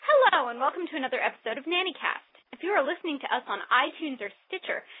and welcome to another episode of NannyCast. If you are listening to us on iTunes or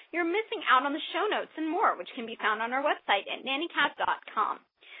Stitcher, you're missing out on the show notes and more, which can be found on our website at nannycast.com.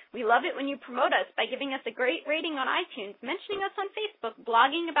 We love it when you promote us by giving us a great rating on iTunes, mentioning us on Facebook,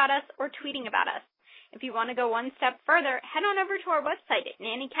 blogging about us, or tweeting about us. If you want to go one step further, head on over to our website at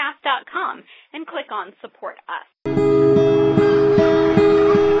nannycast.com and click on Support Us.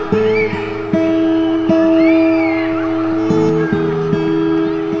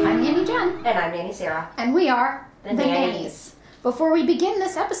 And I'm Nanny Sarah. And we are The Nannies. Before we begin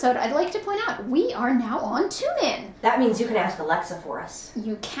this episode, I'd like to point out we are now on TuneIn. That means you can ask Alexa for us.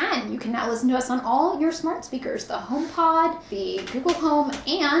 You can. You can now listen to us on all your smart speakers, the HomePod, the Google Home,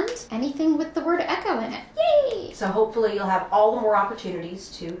 and anything with the word Echo in it. Yay! So hopefully you'll have all the more opportunities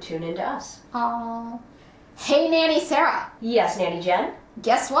to tune into us. Aww. Hey, Nanny Sarah. Yes, Nanny Jen.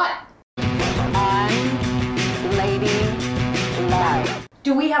 Guess what? Unladylike.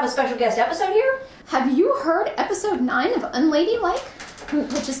 Do we have a special guest episode here? Have you heard episode 9 of Unladylike,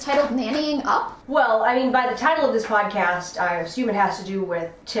 which is titled Nannying Up? Well, I mean, by the title of this podcast, I assume it has to do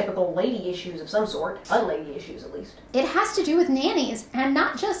with typical lady issues of some sort. Unlady issues, at least. It has to do with nannies, and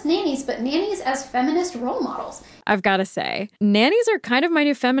not just nannies, but nannies as feminist role models. I've got to say, nannies are kind of my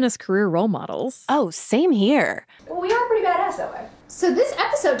new feminist career role models. Oh, same here. Well, we are pretty badass that way. So this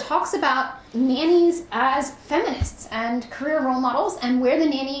episode talks about nannies as feminists and career role models and where the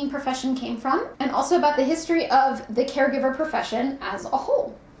nannying profession came from, and also about the history of the caregiver profession as a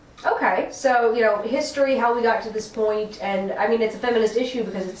whole. Okay, so, history, how we got to this point, and, I mean, it's a feminist issue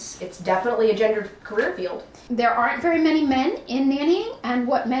because it's definitely a gendered career field. There aren't very many men in nannying, and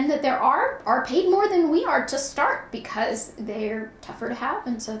what men that there are paid more than we are to start because they're tougher to have,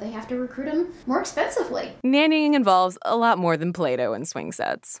 and so they have to recruit them more expensively. Nannying involves a lot more than Play-Doh and swing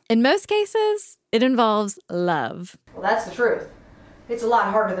sets. In most cases, it involves love. Well, that's the truth. It's a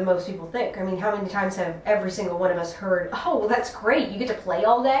lot harder than most people think. I mean, how many times have every single one of us heard, oh, well, that's great, you get to play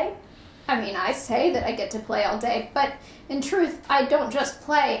all day? I mean, I say that I get to play all day, but in truth, I don't just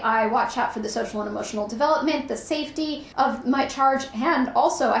play. I watch out for the social and emotional development, the safety of my charge, and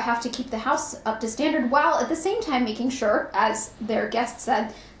also I have to keep the house up to standard while at the same time making sure, as their guest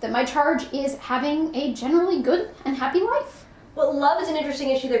said, that my charge is having a generally good and happy life. Well, love is an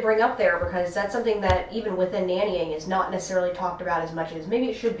interesting issue they bring up there because that's something that even within nannying is not necessarily talked about as much as maybe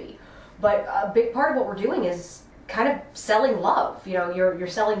it should be. But a big part of what we're doing is kind of selling love. You're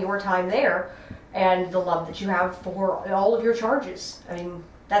selling your time there and the love that you have for all of your charges. I mean,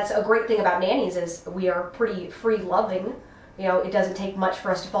 that's a great thing about nannies is we are pretty free loving. It doesn't take much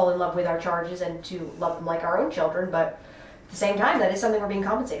for us to fall in love with our charges and to love them like our own children, but at the same time, that is something we're being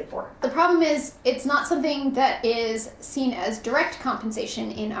compensated for. The problem is it's not something that is seen as direct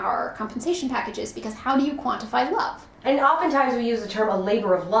compensation in our compensation packages because how do you quantify love? And oftentimes we use the term a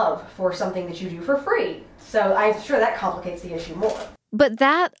labor of love for something that you do for free. So I'm sure that complicates the issue more. But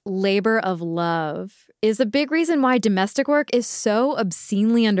that labor of love is a big reason why domestic work is so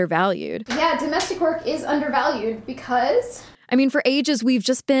obscenely undervalued. Yeah, domestic work is undervalued because... I mean, for ages, we've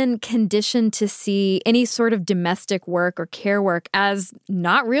just been conditioned to see any sort of domestic work or care work as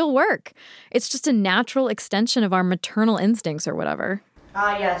not real work. It's just a natural extension of our maternal instincts or whatever.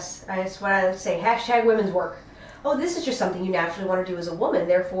 Ah, yes. That's what I would say. Hashtag women's work. Oh, this is just something you naturally want to do as a woman.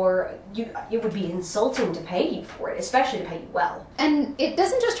 Therefore, it would be insulting to pay you for it, especially to pay you well. And it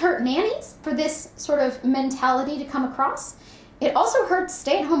doesn't just hurt nannies for this sort of mentality to come across. It also hurts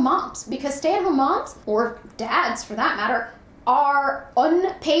stay-at-home moms because stay-at-home moms, or dads for that matter, are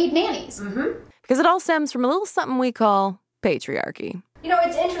unpaid nannies. Mm-hmm. Because it all stems from a little something we call patriarchy.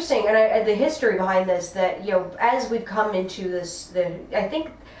 It's interesting, and the history behind this, that, as we've come into this, I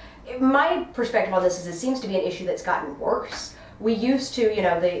think my perspective on this is it seems to be an issue that's gotten worse. We used to,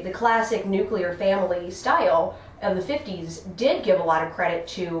 the classic nuclear family style of the 50s did give a lot of credit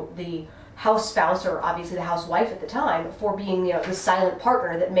to the house spouse, or obviously the housewife at the time, for being, the silent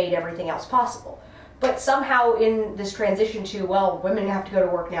partner that made everything else possible. But somehow in this transition to, women have to go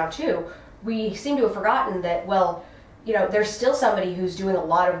to work now too, we seem to have forgotten that, there's still somebody who's doing a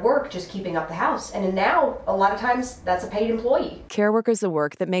lot of work just keeping up the house. And now, a lot of times, that's a paid employee. Care work is the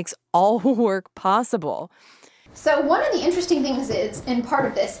work that makes all work possible. So one of the interesting things is, in part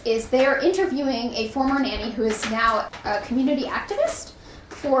of this, is they're interviewing a former nanny who is now a community activist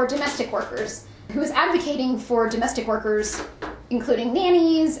for domestic workers, who is advocating for domestic workers, including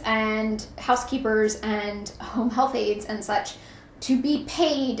nannies and housekeepers and home health aides and such, to be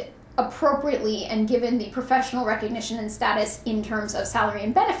paid appropriately and given the professional recognition and status in terms of salary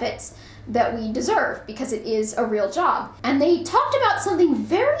and benefits that we deserve, because it is a real job. And they talked about something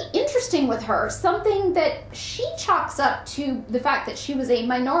very interesting with her, something that she chalks up to the fact that she was a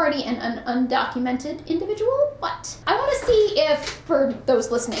minority and an undocumented individual. But I want to see if, for those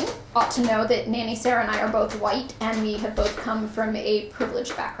listening, ought to know that Nanny Sarah and I are both white, and we have both come from a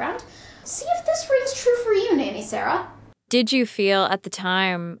privileged background. See if this rings true for you, Nanny Sarah. Did you feel at the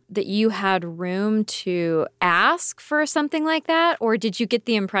time that you had room to ask for something like that? Or did you get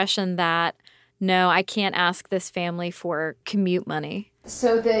the impression that, no, I can't ask this family for commute money?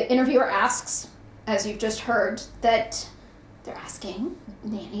 So the interviewer asks, as you've just heard, that they're asking,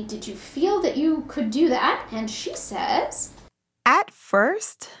 Nanny, did you feel that you could do that? And she says, at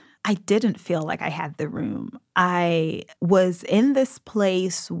first, I didn't feel like I had the room. I was in this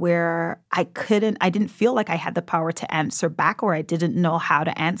place where I didn't feel like I had the power to answer back, or I didn't know how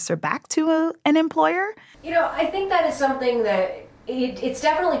to answer back to an employer. I think that is something that it's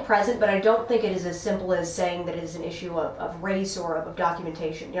definitely present, but I don't think it is as simple as saying that it is an issue of race or of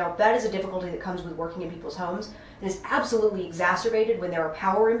documentation. That is a difficulty that comes with working in people's homes, and is absolutely exacerbated when there are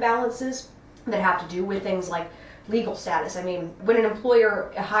power imbalances that have to do with things like legal status. I mean, when an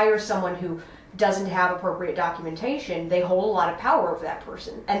employer hires someone who doesn't have appropriate documentation, they hold a lot of power over that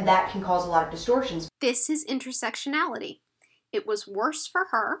person, and that can cause a lot of distortions. This is intersectionality. It was worse for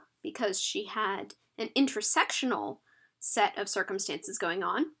her because she had an intersectional set of circumstances going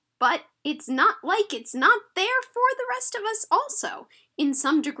on, but it's not like it's not there for the rest of us also, in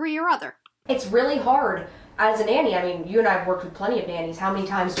some degree or other. It's really hard as a nanny. I mean, you and I have worked with plenty of nannies. How many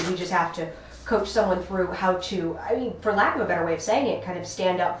times do we just have to coach someone through how to, for lack of a better way of saying it, kind of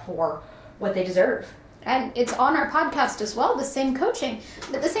stand up for what they deserve? And it's on our podcast as well, the same coaching.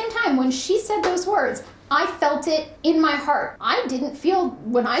 But at the same time, when she said those words, I felt it in my heart. I didn't feel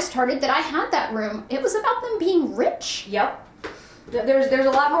when I started that I had that room. It was about them being rich. Yep. There's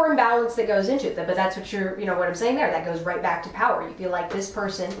a lot more imbalance that goes into it, but that's what what I'm saying there. That goes right back to power. You feel like this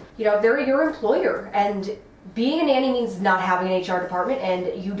person, they're your employer, and being a nanny means not having an HR department,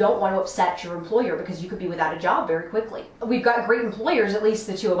 and you don't want to upset your employer because you could be without a job very quickly. We've got great employers, at least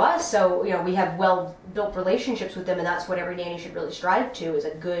the two of us, so we have well-built relationships with them, and that's what every nanny should really strive to, is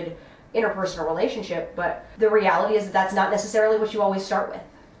a good interpersonal relationship. But the reality is that that's not necessarily what you always start with.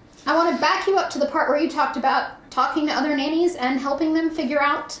 I want to back you up to the part where you talked about talking to other nannies and helping them figure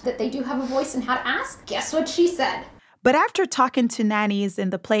out that they do have a voice and how to ask. Guess what she said? But after talking to nannies in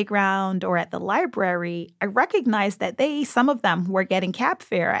the playground or at the library, I recognized that some of them were getting cab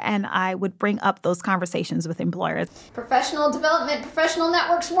fare, and I would bring up those conversations with employers. Professional development, professional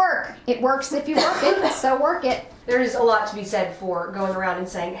networks work. It works if you work it, so work it. There's a lot to be said for going around and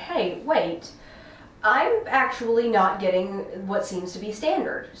saying, hey, wait, I'm actually not getting what seems to be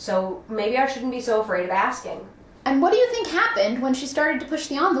standard, so maybe I shouldn't be so afraid of asking. And what do you think happened when she started to push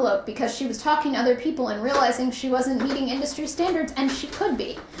the envelope because she was talking to other people and realizing she wasn't meeting industry standards, and she could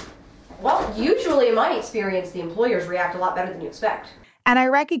be? Well, usually in my experience, the employers react a lot better than you expect. And I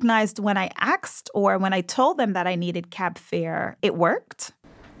recognized when I asked or when I told them that I needed cab fare, it worked.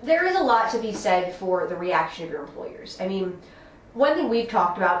 There is a lot to be said for the reaction of your employers. I mean, one thing we've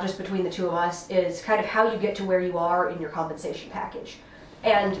talked about just between the two of us is kind of how you get to where you are in your compensation package.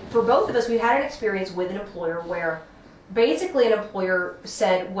 And for both of us, we had an experience with an employer where basically an employer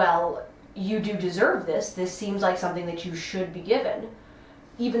said, well, you do deserve this. This seems like something that you should be given,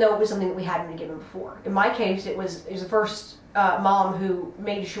 even though it was something that we hadn't been given before. In my case, it was the first mom who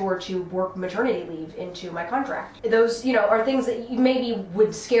made sure to work maternity leave into my contract. Those, are things that you maybe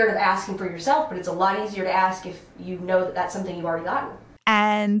would scared of asking for yourself, but it's a lot easier to ask if you know that that's something you've already gotten.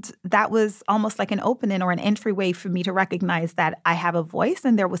 And that was almost like an opening or an entryway for me to recognize that I have a voice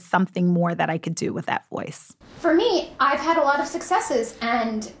and there was something more that I could do with that voice. For me, I've had a lot of successes,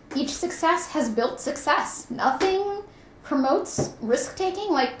 and each success has built success. Nothing promotes risk-taking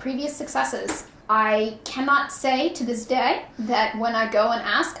like previous successes. I cannot say to this day that when I go and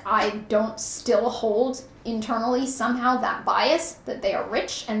ask, I don't still hold internally somehow that bias that they are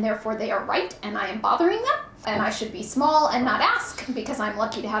rich and therefore they are right and I am bothering them. And I should be small and not ask because I'm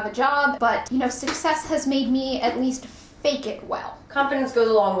lucky to have a job. But, success has made me at least fake it well. Confidence goes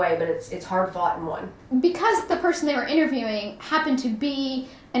a long way, but it's hard fought and won. Because the person they were interviewing happened to be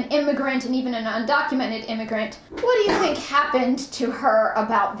an immigrant and even an undocumented immigrant, what do you think happened to her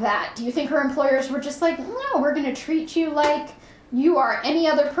about that? Do you think her employers were just like, no, we're going to treat you like you are any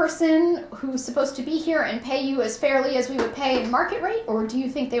other person who's supposed to be here and pay you as fairly as we would pay market rate? Or do you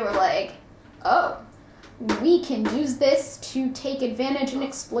think they were like, oh, we can use this to take advantage and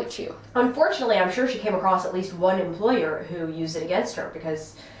exploit you? Unfortunately, I'm sure she came across at least one employer who used it against her,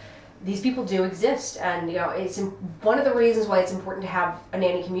 because these people do exist, and it's one of the reasons why it's important to have a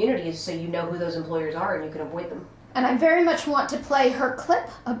nanny community is so you know who those employers are and you can avoid them. And I very much want to play her clip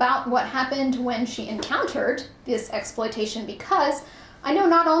about what happened when she encountered this exploitation, because I know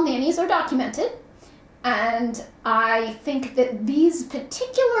not all nannies are documented, and I think that these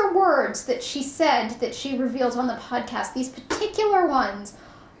particular words that she said, that she revealed on the podcast, these particular ones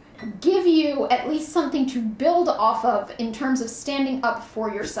give you at least something to build off of in terms of standing up for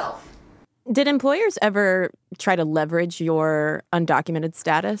yourself. Did employers ever try to leverage your undocumented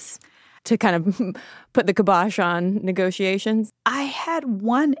status to kind of put the kibosh on negotiations? I had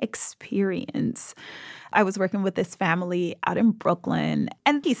one experience. I was working with this family out in Brooklyn,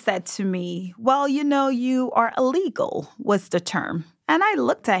 and he said to me, well, you are illegal, was the term. And I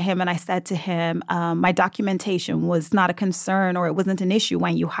looked at him and I said to him, my documentation was not a concern, or it wasn't an issue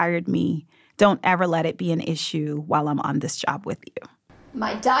when you hired me. Don't ever let it be an issue while I'm on this job with you.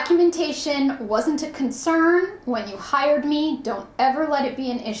 My documentation wasn't a concern when you hired me. Don't ever let it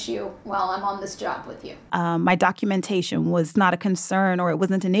be an issue while I'm on this job with you. My documentation was not a concern, or it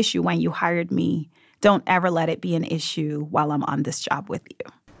wasn't an issue when you hired me. Don't ever let it be an issue while I'm on this job with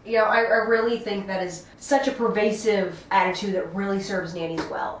you. I really think that is such a pervasive attitude that really serves nannies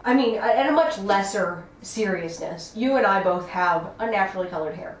well. I mean, at a much lesser seriousness, you and I both have unnaturally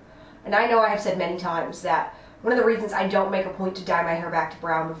colored hair. And I know I have said many times that one of the reasons I don't make a point to dye my hair back to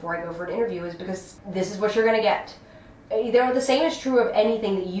brown before I go for an interview is because this is what you're going to get. The same is true of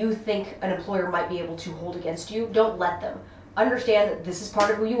anything that you think an employer might be able to hold against you. Don't let them. Understand that this is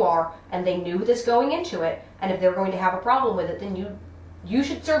part of who you are, and they knew this going into it, and if they're going to have a problem with it, then you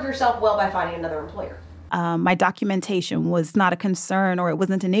should serve yourself well by finding another employer. My documentation was not a concern, or it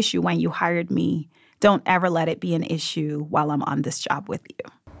wasn't an issue when you hired me. Don't ever let it be an issue while I'm on this job with you.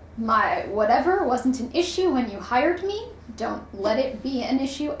 My whatever wasn't an issue when you hired me. Don't let it be an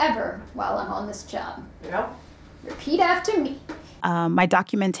issue ever while I'm on this job. Yeah. Repeat after me. My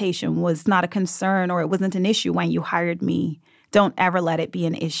documentation was not a concern, or it wasn't an issue when you hired me. Don't ever let it be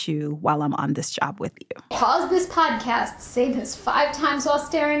an issue while I'm on this job with you. Pause this podcast, say this 5 times while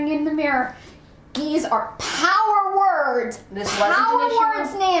staring in the mirror. These are power words. This wasn't power an issue.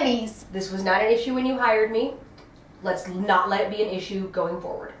 Words, nannies. This was not an issue when you hired me. Let's not let it be an issue going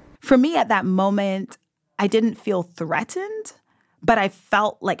forward. For me at that moment, I didn't feel threatened, but I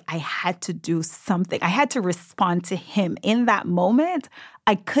felt like I had to do something. I had to respond to him in that moment.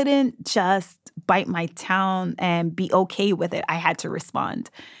 I couldn't just bite my tongue and be okay with it. I had to respond.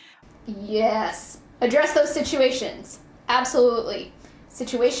 Yes. Address those situations. Absolutely.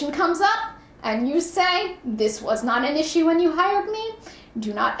 Situation comes up and you say, this was not an issue when you hired me.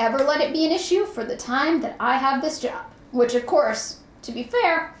 Do not ever let it be an issue for the time that I have this job. Which, of course, to be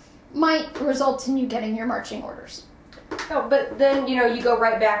fair, might result in you getting your marching orders. No, but then, you go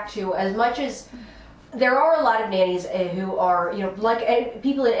right back to, as much as there are a lot of nannies who are, like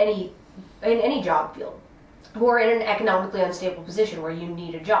people in any job field, who are in an economically unstable position where you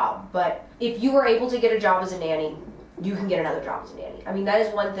need a job. But if you are able to get a job as a nanny, you can get another job as a nanny. I mean, that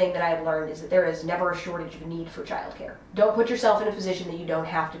is one thing that I have learned, is that there is never a shortage of need for childcare. Don't put yourself in a position that you don't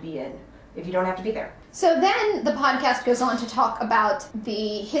have to be in if you don't have to be there. So then the podcast goes on to talk about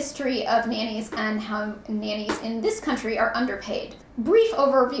the history of nannies and how nannies in this country are underpaid. Brief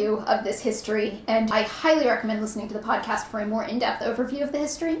overview of this history, and I highly recommend listening to the podcast for a more in-depth overview of the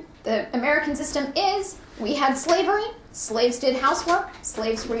history. The American system is, we had slavery, slaves did housework,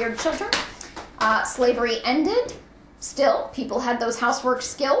 slaves reared children. Slavery ended. Still, people had those housework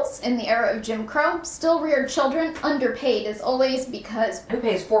skills in the era of Jim Crow. Still reared children, underpaid as always, because... Who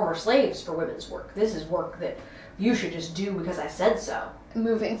pays former slaves for women's work? This is work that you should just do because I said so.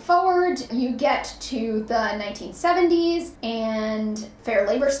 Moving forward, you get to the 1970s and Fair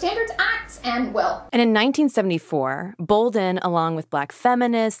Labor Standards Acts, and well... And in 1974, Bolden, along with Black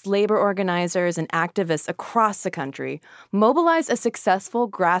feminists, labor organizers, and activists across the country, mobilized a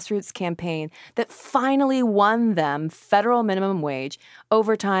successful grassroots campaign that finally won them federal minimum wage,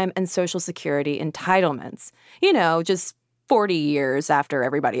 overtime, and Social Security entitlements. Just 40 years after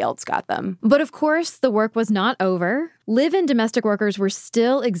everybody else got them. But of course, the work was not over. Live-in domestic workers were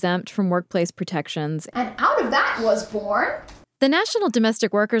still exempt from workplace protections. And out of that was born... The National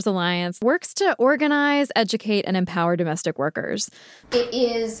Domestic Workers Alliance works to organize, educate, and empower domestic workers. It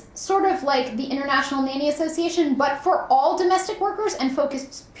is sort of like the International Nanny Association, but for all domestic workers and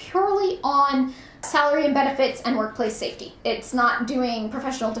focused purely on salary and benefits and workplace safety. It's not doing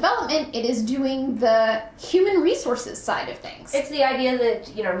professional development, it is doing the human resources side of things. It's the idea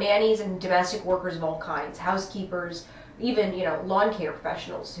that, nannies and domestic workers of all kinds, housekeepers, even, lawn care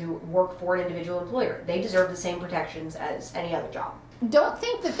professionals who work for an individual employer, they deserve the same protections as any other job. don't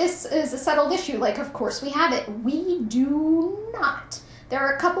think that this is a settled issue. Like, of course we have it. We do not. There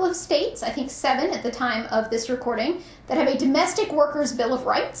are a couple of states, I think 7 at the time of this recording, that have a domestic workers' bill of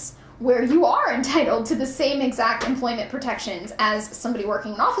rights where you are entitled to the same exact employment protections as somebody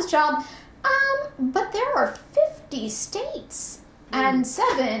working an office job. But there are 50 states, and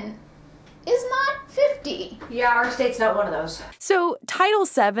 7 is not 50. Yeah, our state's not one of those. So Title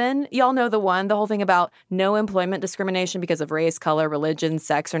VII, y'all know the one, the whole thing about no employment discrimination because of race, color, religion,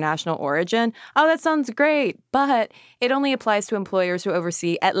 sex, or national origin. Oh, that sounds great, but it only applies to employers who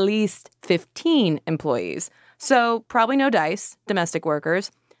oversee at least 15 employees. So probably no dice, domestic workers.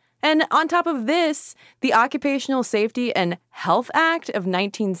 And on top of this, the Occupational Safety and Health Act of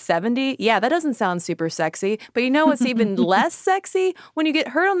 1970, yeah, that doesn't sound super sexy, but you know what's even less sexy? When you get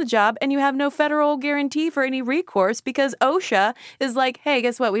hurt on the job and you have no federal guarantee for any recourse because OSHA is like, hey,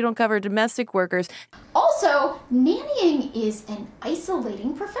 guess what? We don't cover domestic workers. Also, nannying is an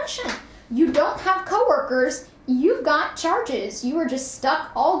isolating profession. You don't have coworkers. You've got charges. You are just stuck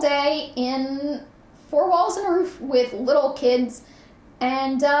all day in 4 walls and a roof with little kids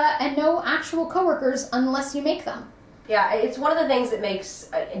and no actual coworkers unless you make them. Yeah, it's one of the things that makes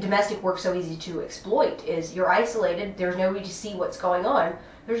domestic work so easy to exploit is you're isolated, there's nobody to see what's going on,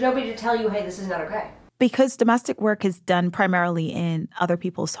 there's nobody to tell you, hey, this is not okay. Because domestic work is done primarily in other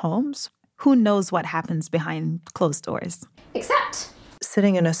people's homes, who knows what happens behind closed doors? Except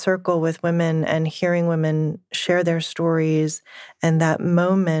sitting in a circle with women and hearing women share their stories and that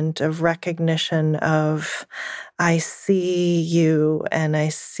moment of recognition of, I see you and I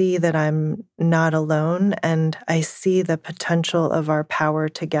see that I'm not alone and I see the potential of our power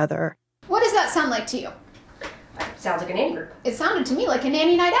together. What does that sound like to you? Sounds like a nanny group. It sounded to me like a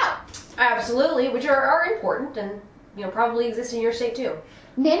nanny night out. Absolutely, which are important and probably exist in your state too.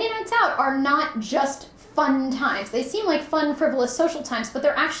 Nanny nights out are not just fun times. They seem like fun, frivolous social times, but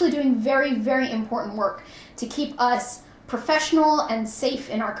they're actually doing very, very important work to keep us professional and safe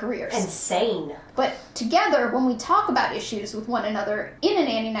in our careers. And sane. But together, when we talk about issues with one another in a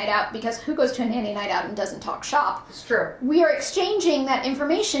nanny night out, because who goes to a nanny night out and doesn't talk shop? It's true. We are exchanging that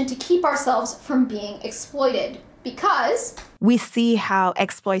information to keep ourselves from being exploited. Because we see how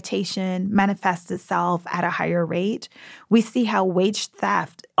exploitation manifests itself at a higher rate. We see how wage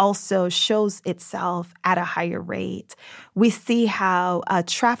theft also shows itself at a higher rate. We see how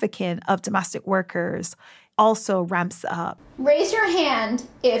trafficking of domestic workers also ramps up. Raise your hand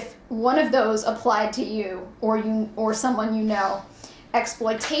if one of those applied to you or someone you know.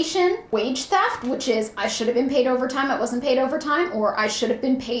 Exploitation, wage theft, which is I should have been paid overtime, I wasn't paid overtime, or I should have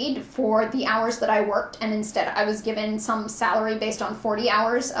been paid for the hours that I worked, and instead I was given some salary based on 40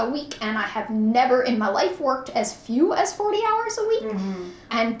 hours a week, and I have never in my life worked as few as 40 hours a week. Mm-hmm.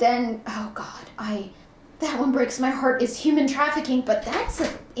 And then, oh God, that one breaks my heart, is human trafficking, but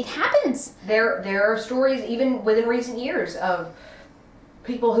it happens. There are stories even within recent years of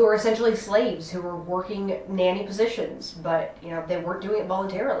people who are essentially slaves who were working nanny positions, but they weren't doing it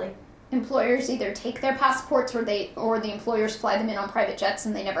voluntarily. Employers either take their passports or the employers fly them in on private jets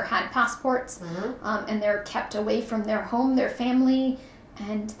and they never had passports. Mm-hmm. And they're kept away from their home, their family,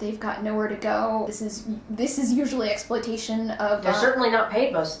 and they've got nowhere to go. This is usually exploitation of... They're certainly not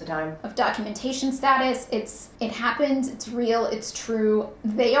paid most of the time. Of documentation status. It happens, it's real, it's true.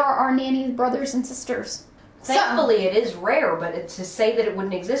 They are our nanny brothers and sisters. Thankfully, it is rare, but to say that it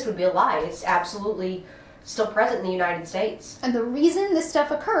wouldn't exist would be a lie. It's absolutely still present in the United States. And the reason this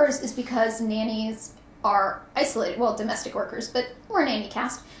stuff occurs is because nannies are isolated. Well, domestic workers, but we're a nanny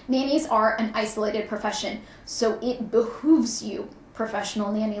cast. Nannies are an isolated profession. So it behooves you,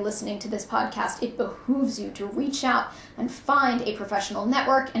 professional nanny listening to this podcast, it behooves you to reach out and find a professional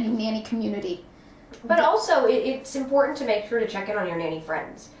network and a nanny community. But also, it's important to make sure to check in on your nanny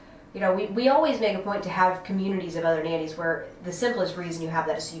friends. We always make a point to have communities of other nannies where the simplest reason you have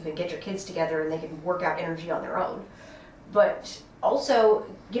that is so you can get your kids together and they can work out energy on their own. But also,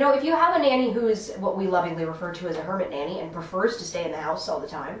 if you have a nanny who is what we lovingly refer to as a hermit nanny and prefers to stay in the house all the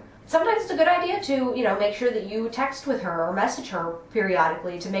time, sometimes it's a good idea to, make sure that you text with her or message her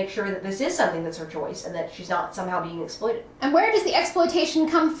periodically to make sure that this is something that's her choice and that she's not somehow being exploited. And where does the exploitation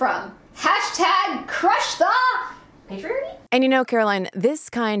come from? #crush the patriarchy? And Caroline, this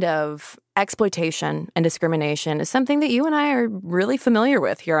kind of exploitation and discrimination is something that you and I are really familiar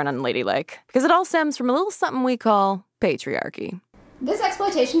with here on Unladylike, because it all stems from a little something we call patriarchy. This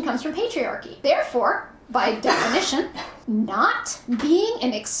exploitation comes from patriarchy. Therefore, by definition, not being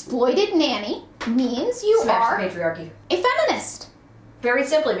an exploited nanny means you are patriarchy. A feminist. Very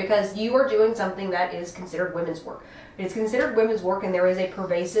simply, because you are doing something that is considered women's work. It's considered women's work, and there is a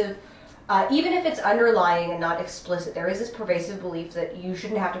pervasive Even if it's underlying and not explicit, there is this pervasive belief that you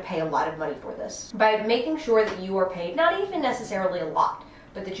shouldn't have to pay a lot of money for this. By making sure that you are paid, not even necessarily a lot,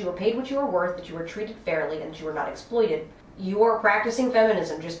 but that you are paid what you are worth, that you are treated fairly, and that you are not exploited, you are practicing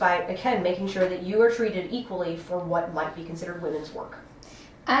feminism just by, again, making sure that you are treated equally for what might be considered women's work.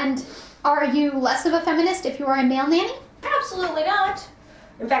 And are you less of a feminist if you are a male nanny? Absolutely not.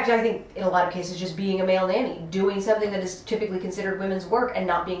 In fact, I think in a lot of cases just being a male nanny, doing something that is typically considered women's work and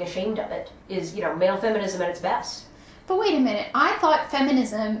not being ashamed of it is, male feminism at its best. But wait a minute, I thought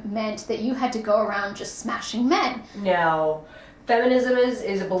feminism meant that you had to go around just smashing men. No. Feminism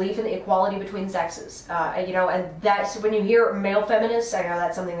is a belief in the equality between sexes. And that's, when you hear male feminists, I know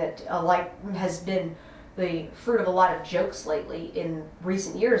that's something that has been the fruit of a lot of jokes lately in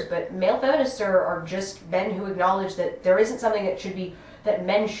recent years, but male feminists are just men who acknowledge that there isn't something that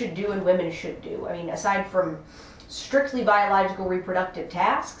men should do and women should do. I mean, aside from strictly biological reproductive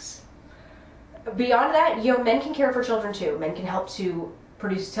tasks, beyond that, men can care for children too. Men can help to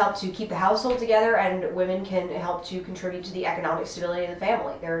keep the household together, and women can help to contribute to the economic stability of the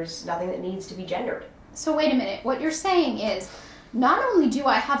family. There's nothing that needs to be gendered. So wait a minute, what you're saying is, not only do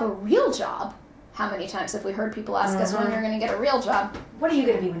I have a real job, how many times have we heard people ask us when you're going to get a real job? What are you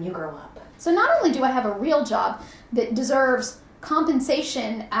going to be when you grow up? So not only do I have a real job that deserves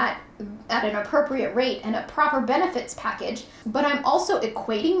compensation at an appropriate rate and a proper benefits package, but I'm also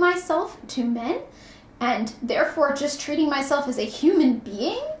equating myself to men and therefore just treating myself as a human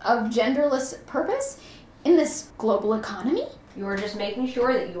being of genderless purpose in this global economy? You are just making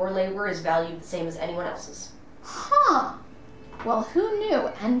sure that your labor is valued the same as anyone else's. Huh. Well, who knew?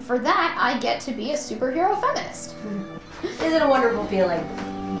 And for that, I get to be a superhero feminist. Isn't it a wonderful feeling?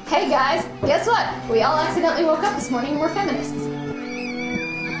 Hey guys, guess what? We all accidentally woke up this morning and we're feminists.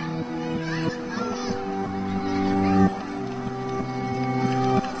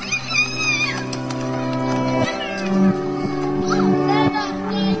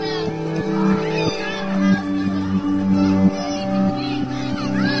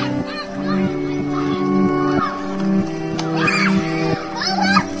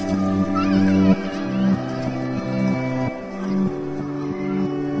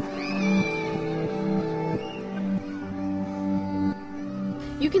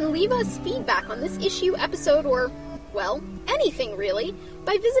 You can leave us feedback on this issue, episode, or, well, anything really,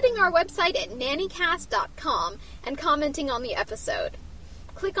 by visiting our website at nannycast.com and commenting on the episode.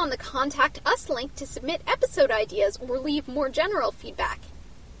 Click on the Contact Us link to submit episode ideas or leave more general feedback.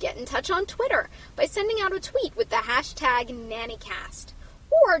 Get in touch on Twitter by sending out a tweet with the hashtag nannycast.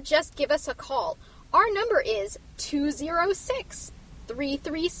 Or just give us a call. Our number is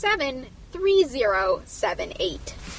 206-337-3078.